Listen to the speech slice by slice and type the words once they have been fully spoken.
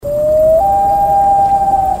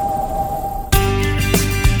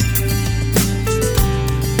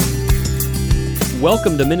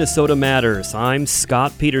Welcome to Minnesota Matters. I'm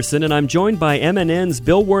Scott Peterson, and I'm joined by MNN's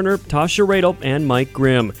Bill Werner, Tasha Radel, and Mike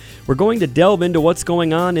Grimm. We're going to delve into what's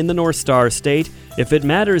going on in the North Star State. If it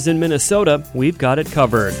matters in Minnesota, we've got it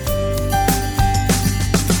covered.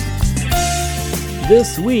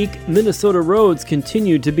 This week, Minnesota roads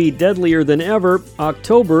continue to be deadlier than ever.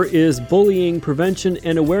 October is Bullying Prevention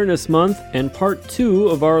and Awareness Month, and part 2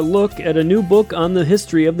 of our look at a new book on the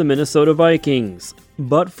history of the Minnesota Vikings.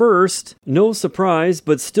 But first, no surprise,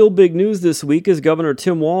 but still big news this week as Governor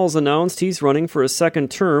Tim Walz announced he's running for a second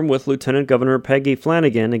term with Lieutenant Governor Peggy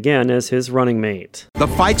Flanagan again as his running mate. The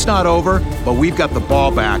fight's not over, but we've got the ball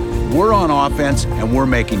back. We're on offense and we're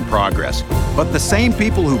making progress. But the same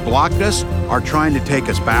people who blocked us are trying to take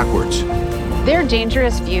us backwards. Their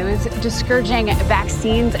dangerous views, discouraging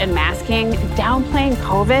vaccines and masking, downplaying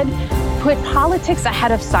COVID, put politics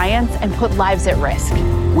ahead of science and put lives at risk.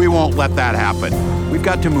 We won't let that happen. We've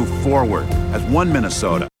got to move forward as one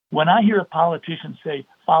Minnesota. When I hear a politician say,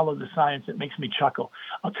 follow the science, it makes me chuckle.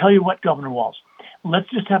 I'll tell you what, Governor Walz, let's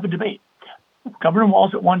just have a debate. Governor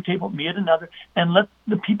Walz at one table, me at another, and let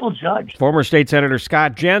the people judge. Former State Senator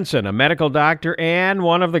Scott Jensen, a medical doctor and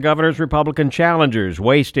one of the governor's Republican challengers,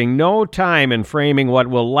 wasting no time in framing what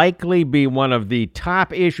will likely be one of the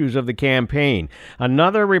top issues of the campaign.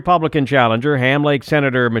 Another Republican challenger, Ham Lake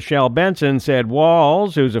Senator Michelle Benson, said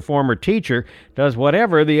Walz, who's a former teacher, does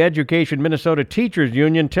whatever the Education Minnesota Teachers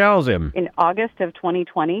Union tells him. In August of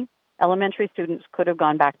 2020, elementary students could have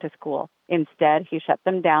gone back to school. Instead, he shut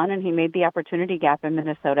them down and he made the opportunity gap in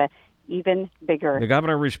Minnesota even bigger. The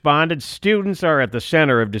governor responded, students are at the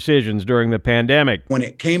center of decisions during the pandemic. When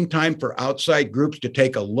it came time for outside groups to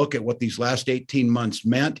take a look at what these last 18 months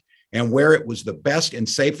meant and where it was the best and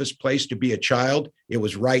safest place to be a child, it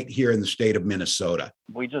was right here in the state of Minnesota.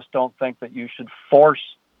 We just don't think that you should force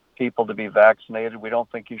people to be vaccinated. We don't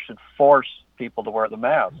think you should force people to wear the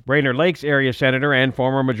mask. Brainerd Lakes area senator and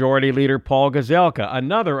former majority leader Paul Gazelka,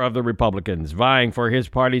 another of the Republicans, vying for his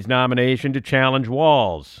party's nomination to challenge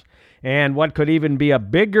Walz. And what could even be a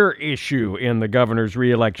bigger issue in the governor's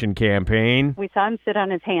re-election campaign. We saw him sit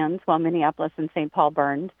on his hands while Minneapolis and St. Paul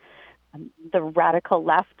burned. The radical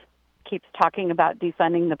left keeps talking about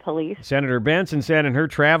defunding the police. Senator Benson said in her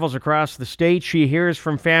travels across the state, she hears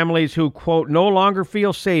from families who, quote, no longer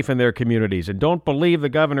feel safe in their communities and don't believe the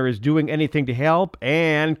governor is doing anything to help,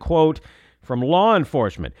 and, quote, from law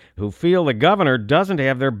enforcement who feel the governor doesn't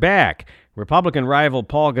have their back. Republican rival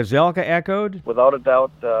Paul Gazelka echoed. Without a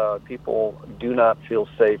doubt, people do not feel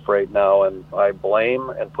safe right now, and I blame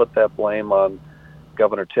and put that blame on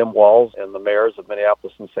Governor Tim Walz and the mayors of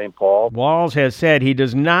Minneapolis and St. Paul. Walz has said he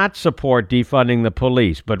does not support defunding the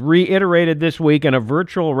police, but reiterated this week in a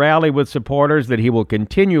virtual rally with supporters that he will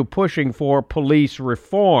continue pushing for police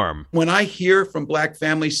reform. When I hear from black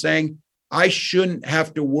families saying, I shouldn't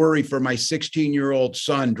have to worry for my 16-year-old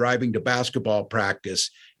son driving to basketball practice,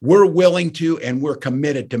 we're willing to and we're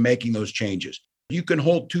committed to making those changes. You can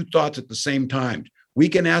hold two thoughts at the same time. We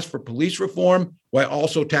can ask for police reform while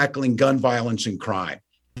also tackling gun violence and crime.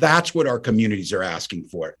 That's what our communities are asking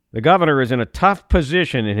for. The governor is in a tough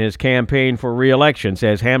position in his campaign for re-election,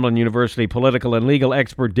 says Hamline University political and legal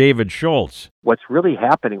expert David Schultz. What's really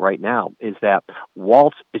happening right now is that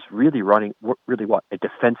Walz is really running a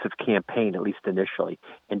defensive campaign, at least initially.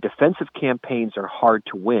 And defensive campaigns are hard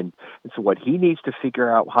to win. And so what he needs to figure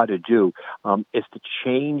out how to do is to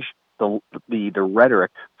change the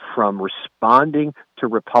rhetoric from responding to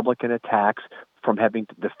Republican attacks, from having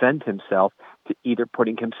to defend himself, to either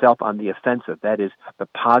putting himself on the offensive, that is, the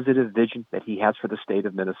positive vision that he has for the state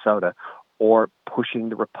of Minnesota, or pushing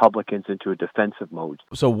the Republicans into a defensive mode.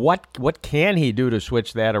 So what can he do to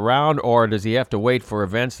switch that around, or does he have to wait for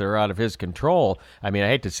events that are out of his control? I mean, I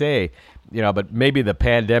hate to say, but maybe the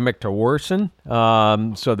pandemic to worsen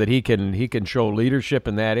so that he can show leadership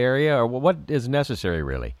in that area, or what is necessary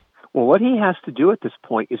really? Well, what he has to do at this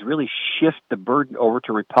point is really shift the burden over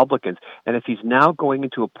to Republicans. And if he's now going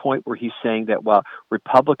into a point where he's saying that, well,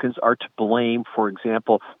 Republicans are to blame, for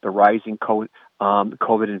example, the rising COVID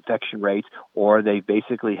infection rates, or they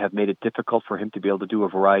basically have made it difficult for him to be able to do a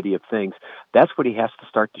variety of things, that's what he has to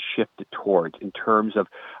start to shift it towards in terms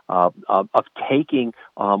of taking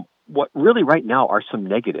what really right now are some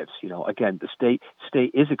negatives. Again, the state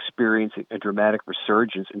is experiencing a dramatic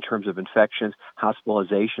resurgence in terms of infections,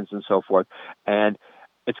 hospitalizations, and so forth. And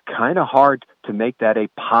it's kind of hard to make that a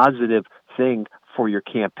positive thing for your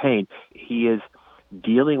campaign. He is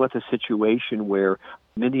dealing with a situation where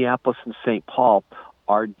Minneapolis and St. Paul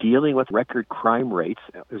are dealing with record crime rates,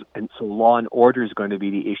 and so law and order is going to be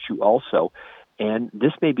the issue also. And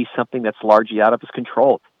this may be something that's largely out of his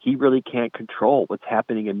control. He really can't control what's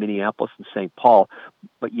happening in Minneapolis and St. Paul,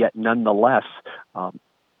 but yet nonetheless,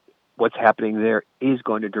 what's happening there is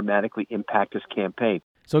going to dramatically impact his campaign.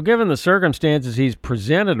 So given the circumstances he's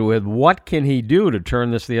presented with, what can he do to turn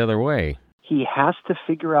this the other way? He has to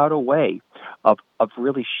figure out a way of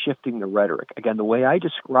really shifting the rhetoric. Again, the way I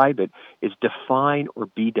describe it is define or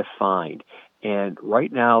be defined. And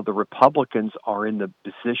right now, the Republicans are in the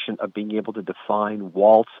position of being able to define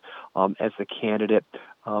Walz as the candidate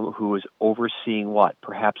who is overseeing what?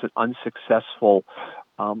 Perhaps an unsuccessful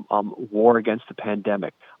war against the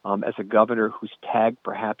pandemic, as a governor who's tagged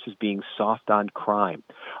perhaps as being soft on crime.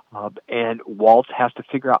 And Walz has to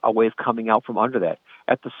figure out a way of coming out from under that.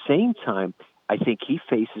 At the same time, I think he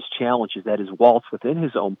faces challenges, that is Walz within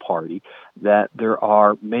his own party, that there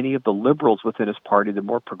are many of the liberals within his party, the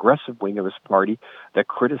more progressive wing of his party, that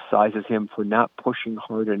criticizes him for not pushing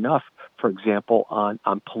hard enough, for example, on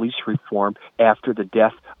police reform after the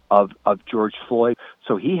death of George Floyd.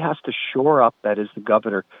 So he has to shore up, that is the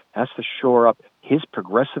governor, has to shore up his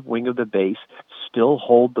progressive wing of the base, still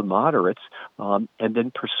hold the moderates, and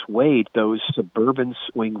then persuade those suburban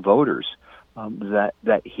swing voters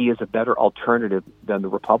that he is a better alternative than the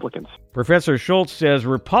Republicans. Professor Schultz says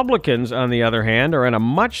Republicans, on the other hand, are in a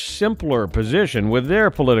much simpler position with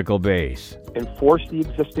their political base. Enforce the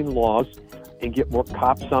existing laws and get more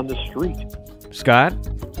cops on the street. Scott?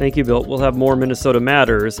 Thank you, Bill. We'll have more Minnesota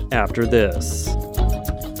Matters after this.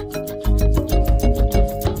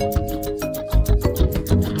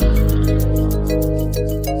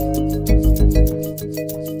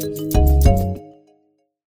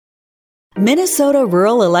 Minnesota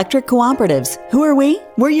Rural Electric Cooperatives. Who are we?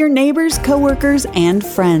 We're your neighbors, coworkers, and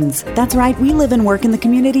friends. That's right, we live and work in the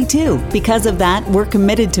community too. Because of that, we're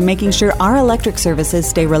committed to making sure our electric services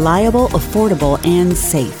stay reliable, affordable, and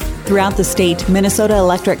safe. Throughout the state, Minnesota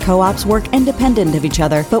electric co-ops work independent of each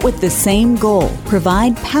other, but with the same goal: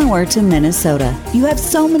 provide power to Minnesota. You have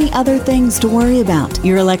so many other things to worry about.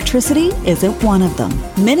 Your electricity isn't one of them.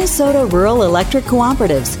 Minnesota Rural Electric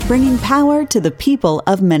Cooperatives, bringing power to the people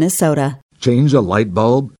of Minnesota. Change a light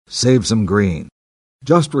bulb, save some green.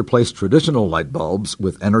 Just replace traditional light bulbs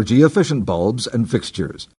with energy-efficient bulbs and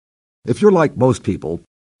fixtures. If you're like most people,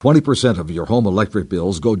 20% of your home electric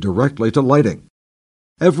bills go directly to lighting.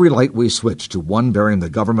 Every light we switch to one bearing the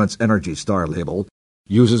government's Energy Star label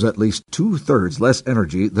uses at least 2/3 less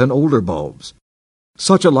energy than older bulbs.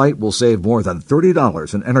 Such a light will save more than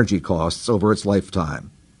 $30 in energy costs over its lifetime.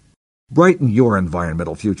 Brighten your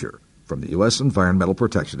environmental future from the U.S. Environmental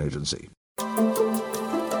Protection Agency.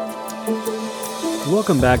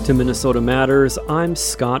 Welcome back to Minnesota Matters. I'm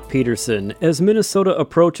Scott Peterson. As Minnesota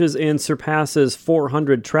approaches and surpasses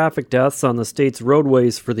 400 traffic deaths on the state's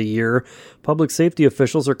roadways for the year, public safety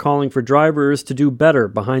officials are calling for drivers to do better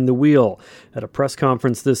behind the wheel. At a press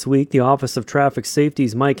conference this week, the Office of Traffic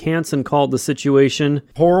Safety's Mike Hansen called the situation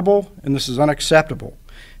horrible, and this is unacceptable.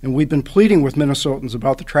 And we've been pleading with Minnesotans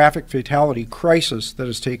about the traffic fatality crisis that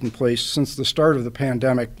has taken place since the start of the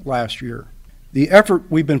pandemic last year. The effort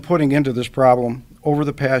we've been putting into this problem over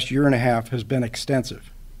the past year and a half has been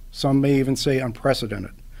extensive. Some may even say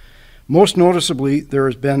unprecedented. Most noticeably, there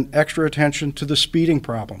has been extra attention to the speeding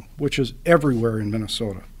problem, which is everywhere in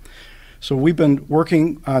Minnesota. So we've been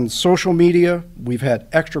working on social media, we've had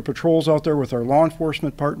extra patrols out there with our law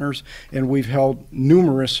enforcement partners, and we've held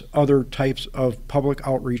numerous other types of public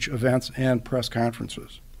outreach events and press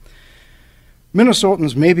conferences.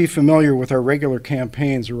 Minnesotans may be familiar with our regular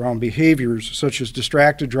campaigns around behaviors such as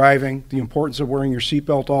distracted driving, the importance of wearing your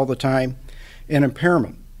seatbelt all the time, and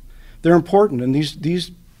impairment. They're important, and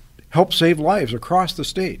these help save lives across the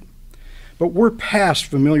state. But we're past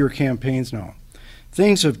familiar campaigns now.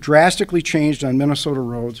 Things have drastically changed on Minnesota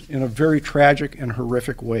roads in a very tragic and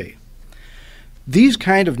horrific way. These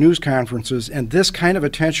kind of news conferences and this kind of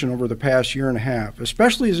attention over the past year and a half,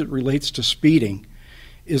 especially as it relates to speeding,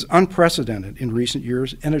 is unprecedented in recent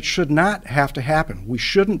years, and it should not have to happen. We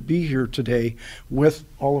shouldn't be here today with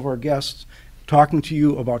all of our guests talking to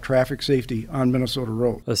you about traffic safety on Minnesota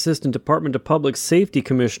roads. Assistant Department of Public Safety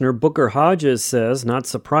Commissioner Booker Hodges says, not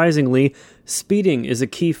surprisingly, speeding is a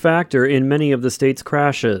key factor in many of the state's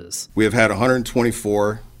crashes. We have had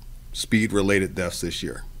 124 speed-related deaths this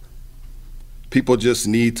year. People just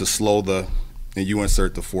need to slow and you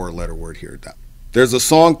insert the 4-letter word here, down. There's a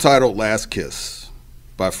song titled Last Kiss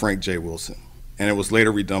by Frank J. Wilson, and it was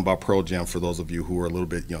later redone by Pearl Jam for those of you who are a little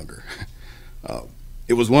bit younger.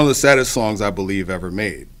 It was one of the saddest songs I believe ever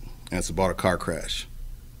made, and it's about a car crash.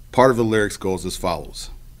 Part of the lyrics goes as follows.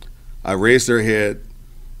 I raised her head,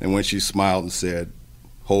 and when she smiled and said,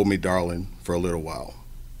 "Hold me, darling, for a little while,"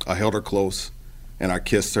 I held her close and I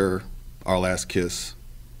kissed her, our last kiss.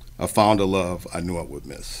 I found a love I knew I would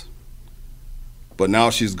miss. But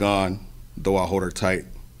now she's gone, though I hold her tight.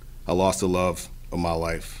 I lost the love of my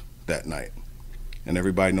life that night. And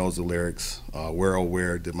everybody knows the lyrics. Where, oh,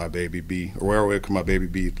 where did my baby be? Or where, oh, where could my baby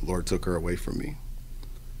be? The Lord took her away from me.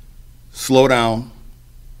 Slow down.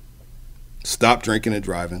 Stop drinking and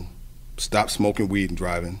driving. Stop smoking weed and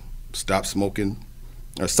driving. Stop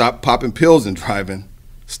popping pills and driving.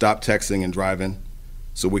 Stop texting and driving,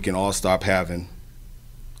 so we can all stop having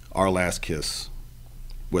our last kiss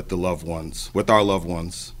with our loved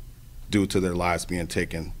ones, due to their lives being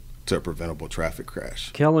taken to a preventable traffic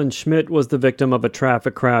crash. Kellen Schmidt was the victim of a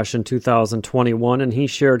traffic crash in 2021, and he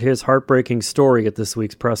shared his heartbreaking story at this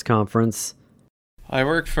week's press conference. I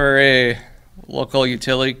work for a local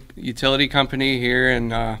utility company here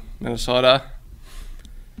in Minnesota.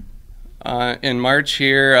 In March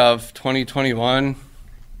here of 2021,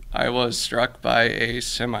 I was struck by a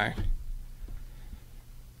semi.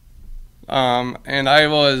 And I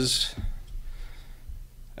was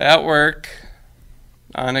at work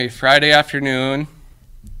on a Friday afternoon,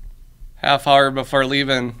 half hour before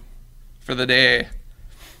leaving for the day.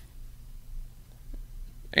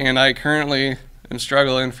 And I currently am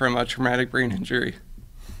struggling from a traumatic brain injury.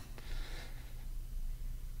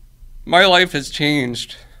 My life has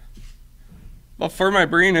changed. Before my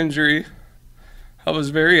brain injury, I was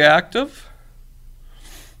very active.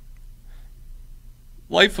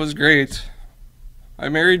 Life was great. I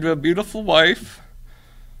married a beautiful wife.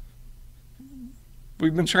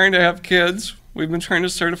 We've been trying to have kids. We've been trying to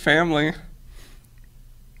start a family.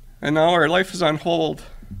 And now our life is on hold.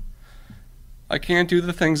 I can't do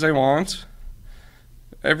the things I want.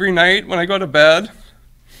 Every night when I go to bed,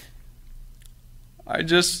 I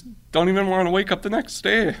just don't even want to wake up the next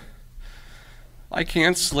day. I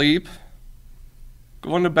can't sleep.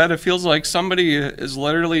 Going to bed, it feels like somebody is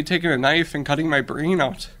literally taking a knife and cutting my brain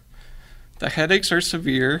out. The headaches are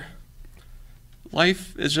severe.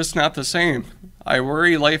 Life is just not the same. I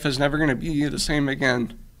worry life is never going to be the same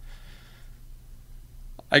again.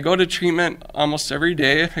 I go to treatment almost every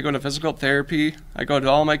day. I go to physical therapy. I go to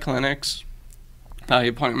all my clinics, my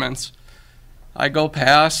appointments. I go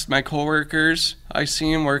past my coworkers. I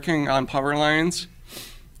see them working on power lines.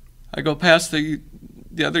 I go past the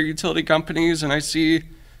other utility companies, and I see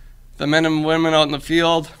the men and women out in the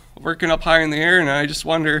field working up high in the air, and I just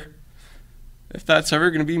wonder if that's ever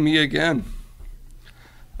going to be me again.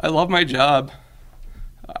 I love my job.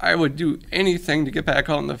 I would do anything to get back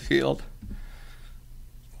out in the field.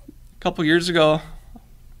 A couple years ago,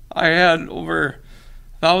 I had over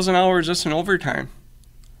 1,000 hours just in overtime.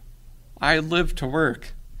 I live to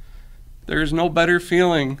work. There's no better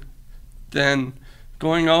feeling than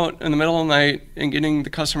going out in the middle of the night and getting the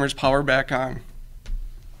customer's power back on.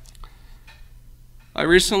 I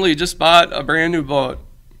recently just bought a brand new boat.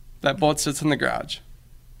 That boat sits in the garage.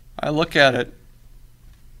 I look at it.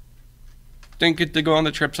 Didn't get to go on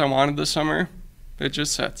the trips I wanted this summer. It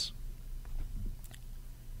just sits.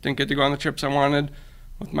 Didn't get to go on the trips I wanted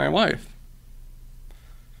with my wife.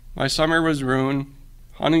 My summer was ruined.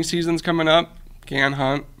 Hunting season's coming up. Can't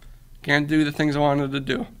hunt. Can't do the things I wanted to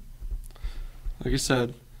do. Like I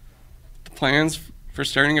said, the plans for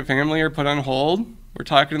starting a family are put on hold. We're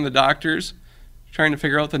talking to the doctors, trying to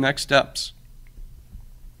figure out the next steps.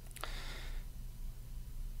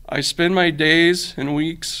 I spend my days and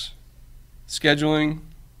weeks scheduling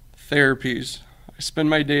therapies. I spend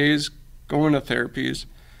my days going to therapies.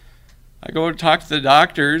 I go to talk to the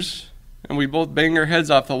doctors, and we both bang our heads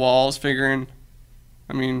off the walls figuring,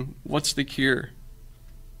 what's the cure?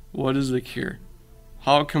 What is the cure?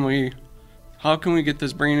 How can we get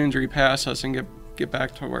this brain injury past us and get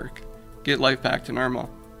back to work? Get life back to normal?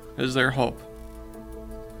 Is there hope?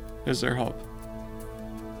 Is there hope?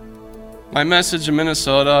 My message in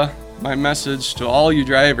Minnesota, my message to all you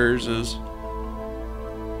drivers is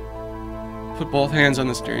put both hands on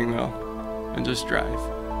the steering wheel and just drive.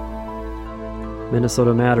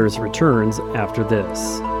 Minnesota Matters returns after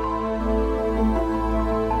this.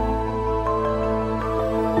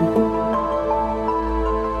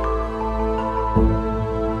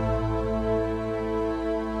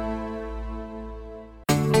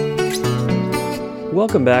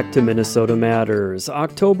 Welcome back to Minnesota Matters.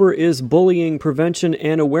 October is Bullying Prevention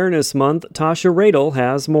and Awareness Month. Tasha Radel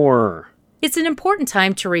has more. It's an important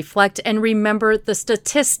time to reflect and remember the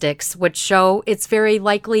statistics which show it's very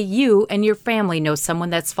likely you and your family know someone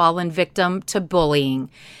that's fallen victim to bullying.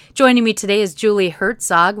 Joining me today is Julie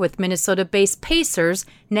Herzog with Minnesota-based Pacers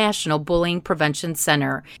National Bullying Prevention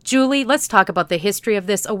Center. Julie, let's talk about the history of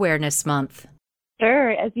this Awareness Month.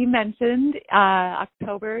 Sure. As you mentioned,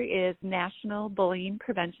 October is National Bullying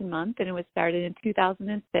Prevention Month, and it was started in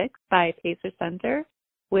 2006 by Pacer Center,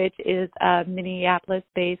 which is a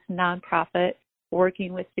Minneapolis-based nonprofit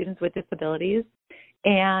working with students with disabilities.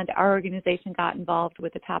 And our organization got involved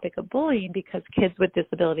with the topic of bullying because kids with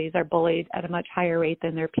disabilities are bullied at a much higher rate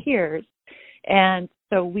than their peers. And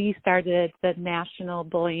so we started the National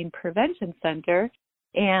Bullying Prevention Center,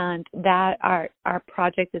 and that our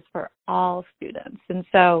project is for all students. And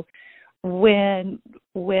so when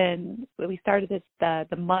we started this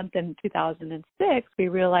the month in 2006, we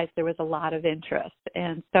realized there was a lot of interest,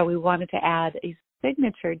 and so we wanted to add a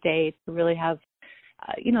signature day to really have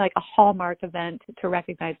like a hallmark event to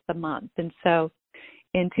recognize the month. And so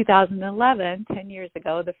in 2011, 10 years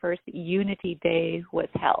ago, the first Unity Day was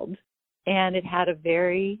held. And it had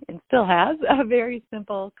and still has, a very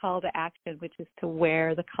simple call to action, which is to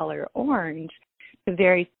wear the color orange to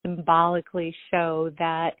very symbolically show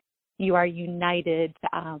that you are united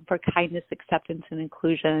for kindness, acceptance, and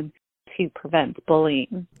inclusion to prevent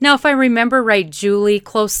bullying. Now, if I remember right, Julie,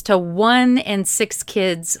 close to 1 in 6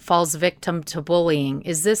 kids falls victim to bullying.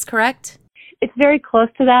 Is this correct? It's very close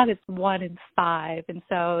to that. It's 1 in 5. And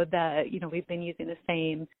so we've been using the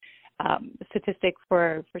same statistics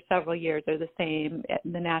for several years, or the same at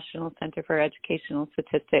the National Center for Educational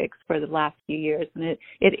Statistics for the last few years. And it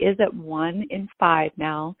is at 1 in 5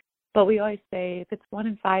 now. But we always say if it's 1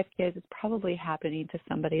 in 5 kids, it's probably happening to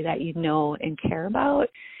somebody that you know and care about.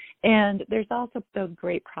 And there's also the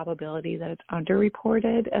great probability that it's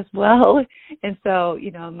underreported as well. And so,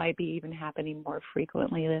 it might be even happening more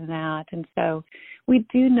frequently than that. And so we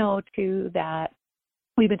do know, too, that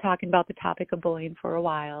we've been talking about the topic of bullying for a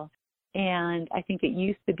while. And I think it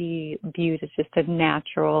used to be viewed as just a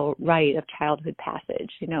natural rite of childhood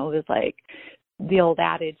passage. It was like the old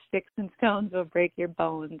adage, sticks and stones will break your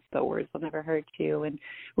bones, but words will never hurt you. And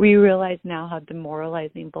we realize now how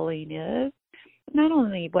demoralizing bullying is. Not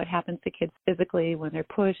only what happens to kids physically when they're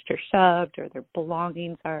pushed or shoved or their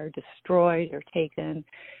belongings are destroyed or taken,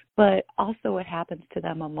 but also what happens to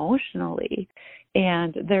them emotionally.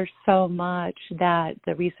 And there's so much that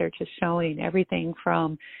the research is showing, everything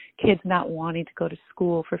from kids not wanting to go to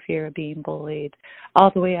school for fear of being bullied,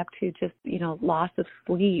 all the way up to just, loss of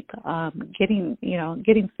sleep,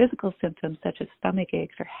 getting physical symptoms such as stomach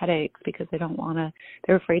aches or headaches because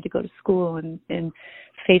they're afraid to go to school and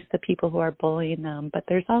face the people who are bullying them. But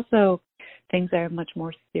there's also things that are much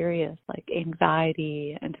more serious, like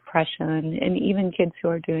anxiety and depression, and even kids who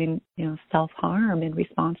are doing, self-harm in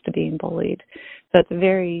response to being bullied. So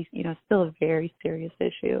it's still a very serious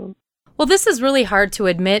issue. Well, this is really hard to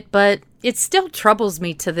admit, but it still troubles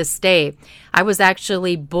me to this day. I was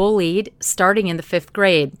actually bullied starting in the 5th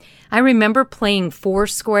grade. I remember playing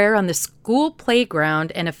Foursquare on the school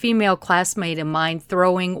playground and a female classmate of mine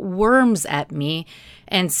throwing worms at me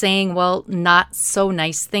and saying, not so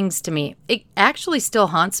nice things to me. It actually still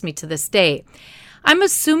haunts me to this day. I'm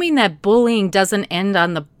assuming that bullying doesn't end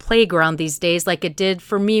on the playground these days like it did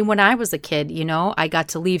for me when I was a kid. I got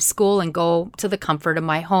to leave school and go to the comfort of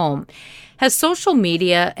my home. Has social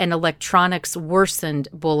media and electronics worsened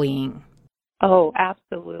bullying? Oh,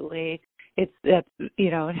 absolutely. It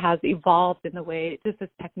has evolved in the way, just as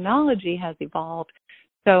technology has evolved,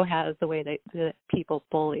 so has the way that people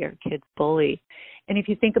bully or kids bully. And if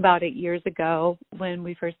you think about it, years ago when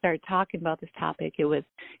we first started talking about this topic, it was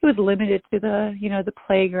limited to the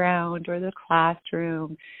playground or the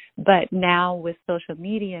classroom. But now with social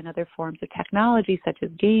media and other forms of technology such as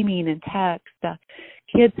gaming and text,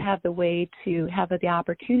 kids have the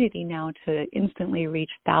opportunity now to instantly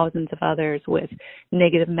reach thousands of others with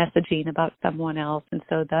negative messaging about someone else. And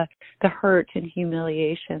so the hurt and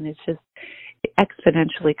humiliation is just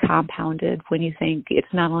exponentially compounded when you think it's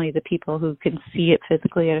not only the people who can see it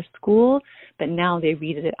physically at a school, but now they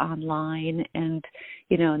read it online, and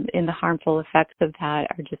and the harmful effects of that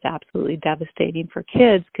are just absolutely devastating for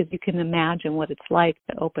kids, because you can imagine what it's like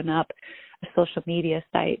to open up a social media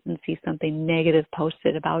site and see something negative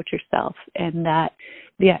posted about yourself, and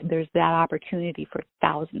there's that opportunity for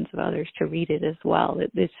thousands of others to read it as well.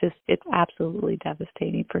 It's absolutely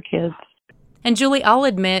devastating for kids. And Julie, I'll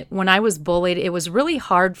admit, when I was bullied, it was really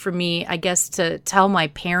hard for me, I guess, to tell my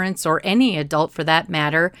parents, or any adult for that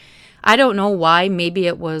matter. I don't know why. Maybe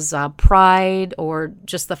it was pride, or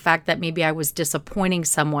just the fact that maybe I was disappointing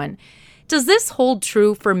someone. Does this hold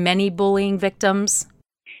true for many bullying victims?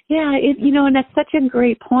 Yeah, and that's such a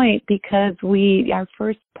great point, because our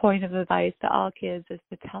first point of advice to all kids is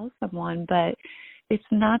to tell someone, but it's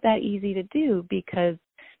not that easy to do, because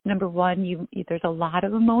number one, there's a lot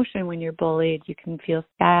of emotion when you're bullied. You can feel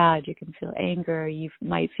sad, you can feel anger, you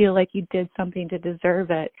might feel like you did something to deserve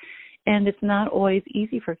it. And it's not always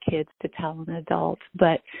easy for kids to tell an adult,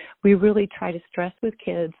 but we really try to stress with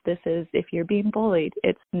kids, this is, if you're being bullied,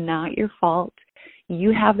 it's not your fault.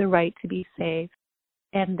 You have the right to be safe,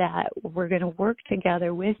 and that we're going to work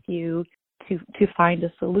together with you to find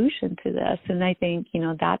a solution to this. And I think,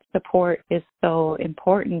 that support is so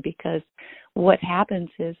important, because what happens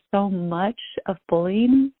is so much of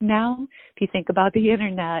bullying now, if you think about the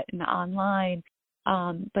internet and online,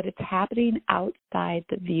 but it's happening outside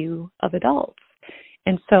the view of adults.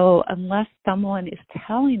 And so unless someone is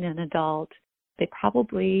telling an adult, they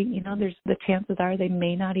probably, the chances are they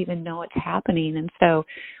may not even know it's happening. And so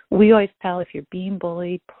we always tell, if you're being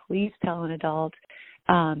bullied, please tell an adult.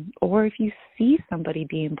 Or if you see somebody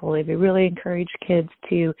being bullied, we really encourage kids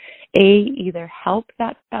to either help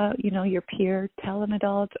that, your peer tell an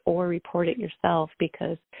adult, or report it yourself,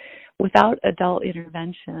 because without adult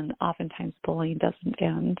intervention, oftentimes bullying doesn't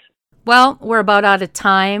end. Well, we're about out of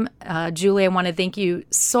time. Julie, I want to thank you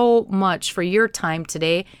so much for your time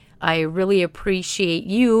today. I really appreciate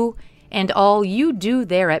you and all you do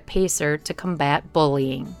there at Pacer to combat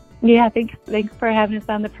bullying. Yeah, thanks for having us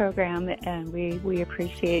on the program, and we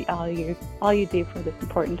appreciate all you do for this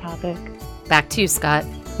important topic. Back to you, Scott.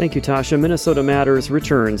 Thank you, Tasha. Minnesota Matters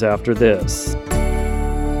returns after this.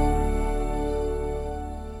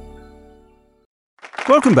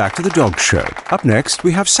 Welcome back to the Dog Show. Up next,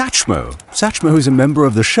 we have Satchmo. Satchmo is a member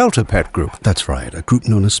of the Shelter Pet Group. That's right, a group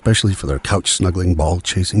known especially for their couch-snuggling,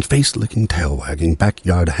 ball-chasing, face-licking, tail-wagging,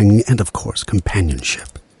 backyard-hanging, and, of course,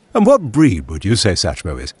 companionship. And what breed would you say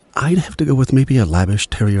Satchmo is? I'd have to go with maybe a lavish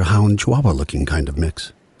terrier-hound chihuahua-looking kind of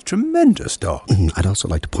mix. Tremendous dog. I'd also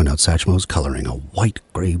like to point out Satchmo's coloring, a white,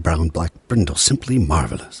 gray, brown, black brindle, simply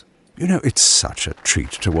marvelous. It's such a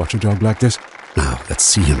treat to watch a dog like this. Now, let's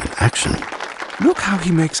see him in action. Look how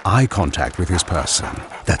he makes eye contact with his person.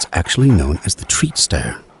 That's actually known as the treat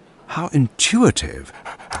stare. How intuitive.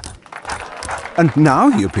 And now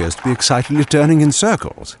he appears to be excitedly turning in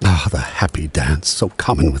circles. Ah, the happy dance, so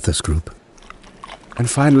common with this group. And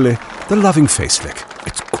finally, the loving face lick.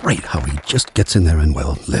 It's great how he just gets in there and,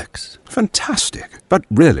 licks. Fantastic. But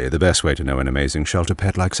really, the best way to know an amazing shelter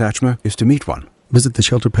pet like Satchmo is to meet one. Visit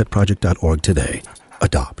theshelterpetproject.org today.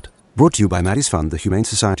 Adopt. Brought to you by Maddie's Fund, the Humane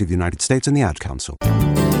Society of the United States, and the Ad Council.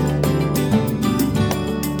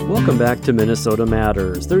 Welcome back to Minnesota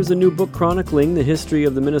Matters. There's a new book chronicling the history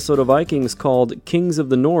of the Minnesota Vikings called Kings of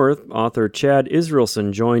the North. Author Chad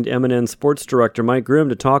Israelson joined MNN Sports Director Mike Grimm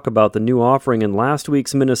to talk about the new offering in last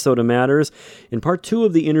week's Minnesota Matters. In part 2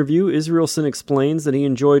 of the interview, Israelson explains that he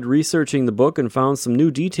enjoyed researching the book and found some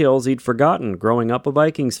new details he'd forgotten growing up a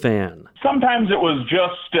Vikings fan. Sometimes it was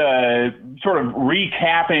just sort of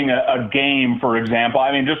recapping a game, for example.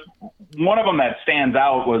 I mean, just one of them that stands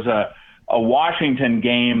out was a Washington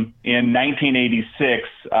game in 1986.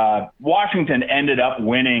 Washington ended up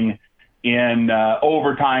winning in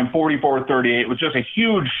overtime, 44-38. It was just a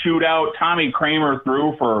huge shootout. Tommy Kramer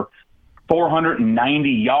threw for 490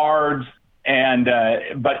 yards. And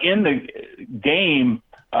but in the game,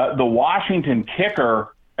 the Washington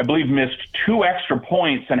kicker, I believe, missed 2 extra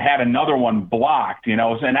points and had another one blocked. And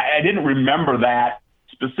I didn't remember that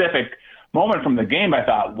specific moment from the game. I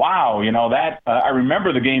thought, wow, that I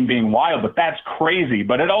remember the game being wild, but that's crazy.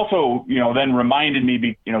 But it also, then reminded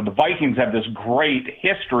me, the Vikings have this great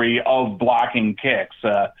history of blocking kicks.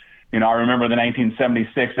 I remember the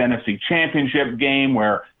 1976 NFC Championship game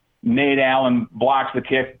where Nate Allen blocks the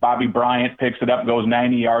kick, Bobby Bryant picks it up, goes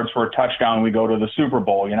 90 yards for a touchdown, and we go to the Super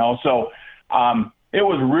Bowl. So it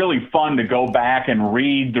was really fun to go back and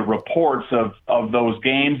read the reports of those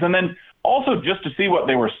games, and then also just to see what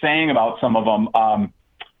they were saying about some of them.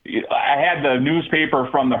 I had the newspaper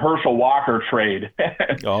from the Herschel Walker trade.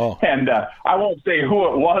 Oh. And I won't say who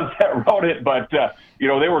it was that wrote it, but,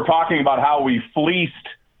 they were talking about how we fleeced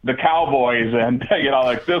the Cowboys and,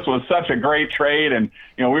 this was such a great trade. And,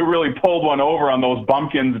 we really pulled one over on those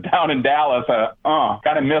bumpkins down in Dallas.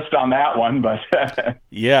 Kind of missed on that one, but.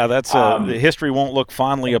 Yeah, that's the history won't look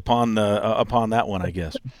fondly upon that one, I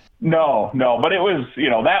guess. No, but it was,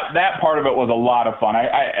 that part of it was a lot of fun.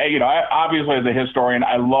 I obviously as a historian,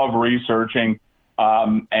 I love researching,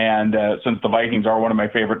 and since the Vikings are one of my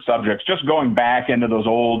favorite subjects, just going back into those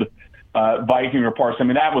old Viking reports. I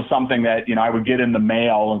mean, that was something that, I would get in the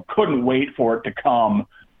mail and couldn't wait for it to come.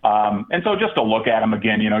 And so just to look at them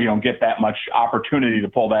again, you don't get that much opportunity to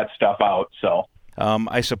pull that stuff out. So.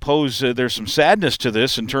 I suppose there's some sadness to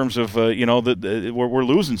this in terms of, we're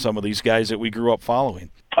losing some of these guys that we grew up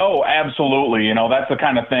following. Oh, absolutely. That's the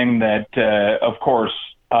kind of thing that, of course,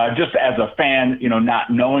 just as a fan, not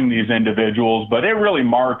knowing these individuals, but it really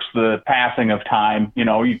marks the passing of time.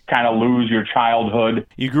 You kind of lose your childhood.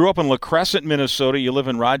 You grew up in La Crescent, Minnesota. You live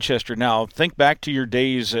in Rochester now. Think back to your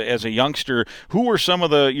days as a youngster. Who were some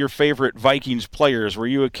of your favorite Vikings players? Were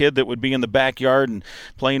you a kid that would be in the backyard and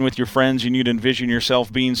playing with your friends, and you'd envision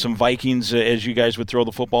yourself being some Vikings as you guys would throw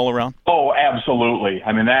the football around? Oh, absolutely.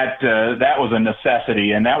 I mean, that was a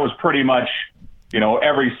necessity, and that was pretty much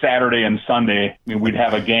every Saturday and Sunday we'd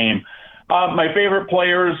have a game. My favorite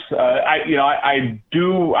players, I'm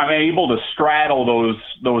able to straddle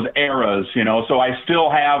those eras, so I still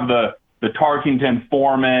have the Tarkington,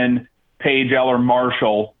 Foreman, Page, Eller,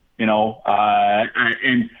 Marshall,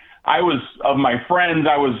 and I was, of my friends,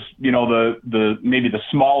 I was, the maybe the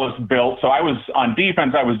smallest built. So I was on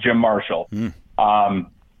defense, I was Jim Marshall.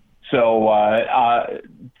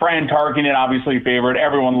 Fran Tarkenton, obviously favorite.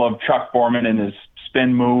 Everyone loved Chuck Foreman and his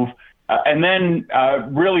spin move. And then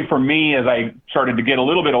really for me, as I started to get a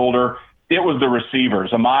little bit older, it was the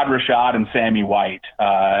receivers, Ahmad Rashad and Sammy White.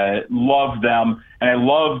 Loved them. And I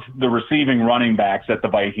loved the receiving running backs that the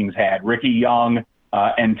Vikings had, Ricky Young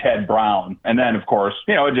and Ted Brown. And then, of course,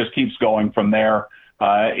 it just keeps going from there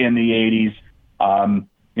in the 80s.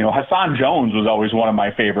 Hassan Jones was always one of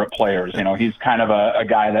my favorite players. He's kind of a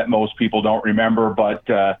guy that most people don't remember, but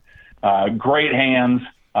great hands.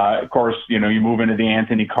 Of course, you move into the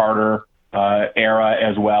Anthony Carter era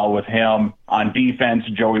as well with him. On defense,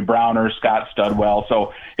 Joey Browner, Scott Studwell.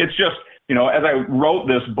 So it's just, as I wrote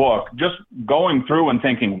this book, just going through and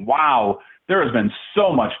thinking, wow, there has been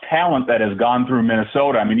so much talent that has gone through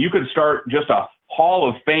Minnesota. I mean, you could start just a Hall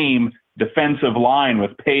of Fame defensive line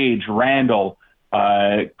with Page, Randall,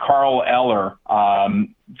 Carl Eller,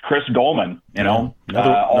 Chris Dolman, another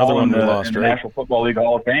all one in the, we lost, in the right? National Football League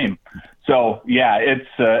Hall of Fame. So yeah, it's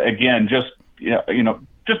again just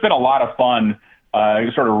been a lot of fun,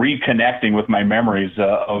 sort of reconnecting with my memories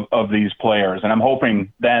of these players, and I'm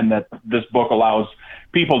hoping then that this book allows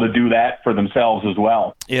people to do that for themselves as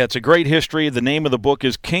well. Yeah, it's a great history. The name of the book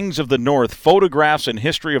is Kings of the North, Photographs and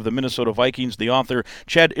History of the Minnesota Vikings. The author,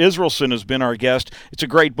 Chad Israelson, has been our guest. It's a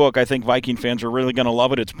great book. I think Viking fans are really going to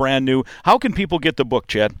love it. It's brand new. How can people get the book,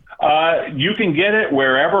 Chad? You can get it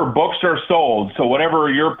wherever books are sold. So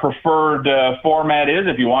whatever your preferred format is,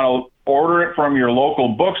 if you want to order it from your local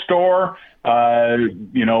bookstore,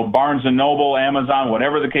 Barnes & Noble, Amazon,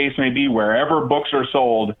 whatever the case may be, wherever books are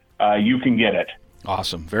sold, you can get it.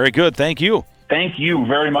 Awesome. Very good. Thank you. Thank you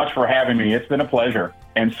very much for having me. It's been a pleasure.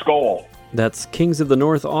 And Skol. That's Kings of the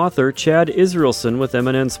North author Chad Israelson with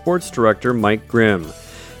MNN Sports Director Mike Grimm.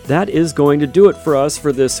 That is going to do it for us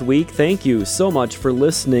for this week. Thank you so much for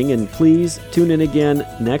listening, and please tune in again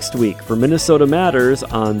next week for Minnesota Matters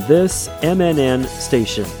on this MNN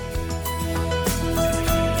station.